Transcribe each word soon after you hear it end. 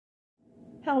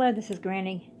Hello, this is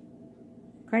Granny.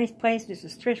 Granny's Place. This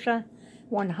is Trisha.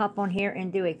 Wanted to hop on here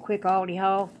and do a quick Aldi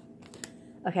haul.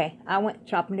 Okay, I went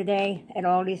shopping today at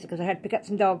Aldi's because I had to pick up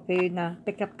some dog food and I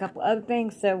picked up a couple other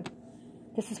things. So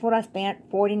this is what I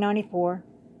spent, $40.94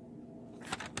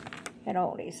 at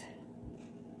Aldi's.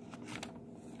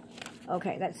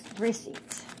 Okay, that's the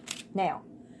receipts. Now,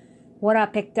 what I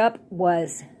picked up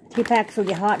was 2 packs of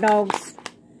the hot dogs.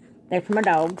 They're for my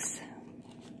dogs.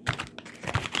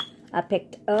 I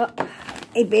picked up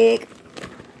a big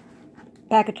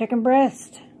pack of chicken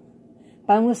breast,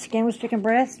 boneless, skinless chicken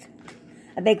breast,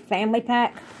 a big family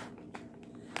pack.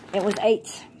 It was I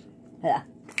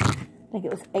think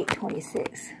it was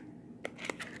 $8.26.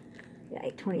 Yeah,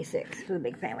 $8.26 for the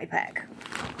big family pack.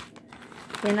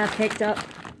 Then I picked up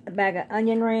a bag of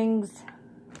onion rings,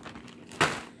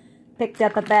 picked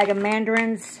up a bag of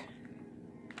mandarin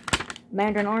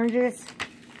oranges,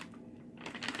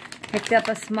 picked up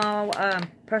a small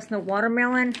personal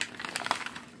watermelon,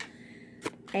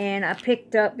 and I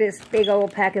picked up this big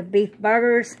old pack of beef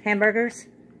hamburgers.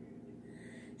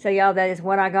 So y'all, that is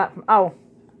what I got from,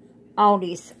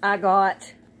 Aldi's. I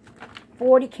got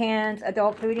 40 cans of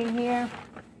dog food in here.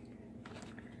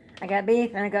 I got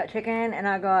beef, and I got chicken, and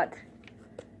I got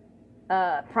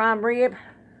prime rib.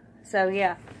 So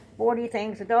yeah, 40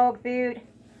 things of dog food.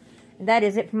 And that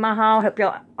is it for my haul. Hope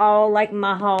y'all all like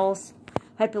my hauls.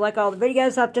 Hope you like all the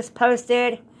videos I've just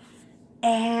posted.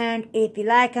 And if you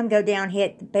like them, go down,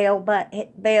 hit the bell,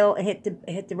 and hit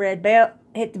the red bell,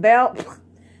 hit the bell.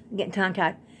 I'm getting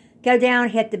tongue-tied. Go down,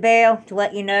 hit the bell to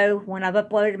let you know when I've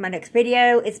uploaded my next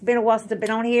video. It's been a while since I've been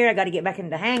on here. I got to get back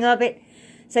into the hang of it.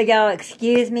 So y'all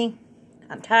excuse me.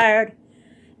 I'm tired.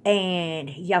 And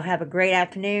y'all have a great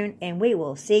afternoon, and we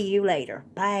will see you later.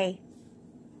 Bye.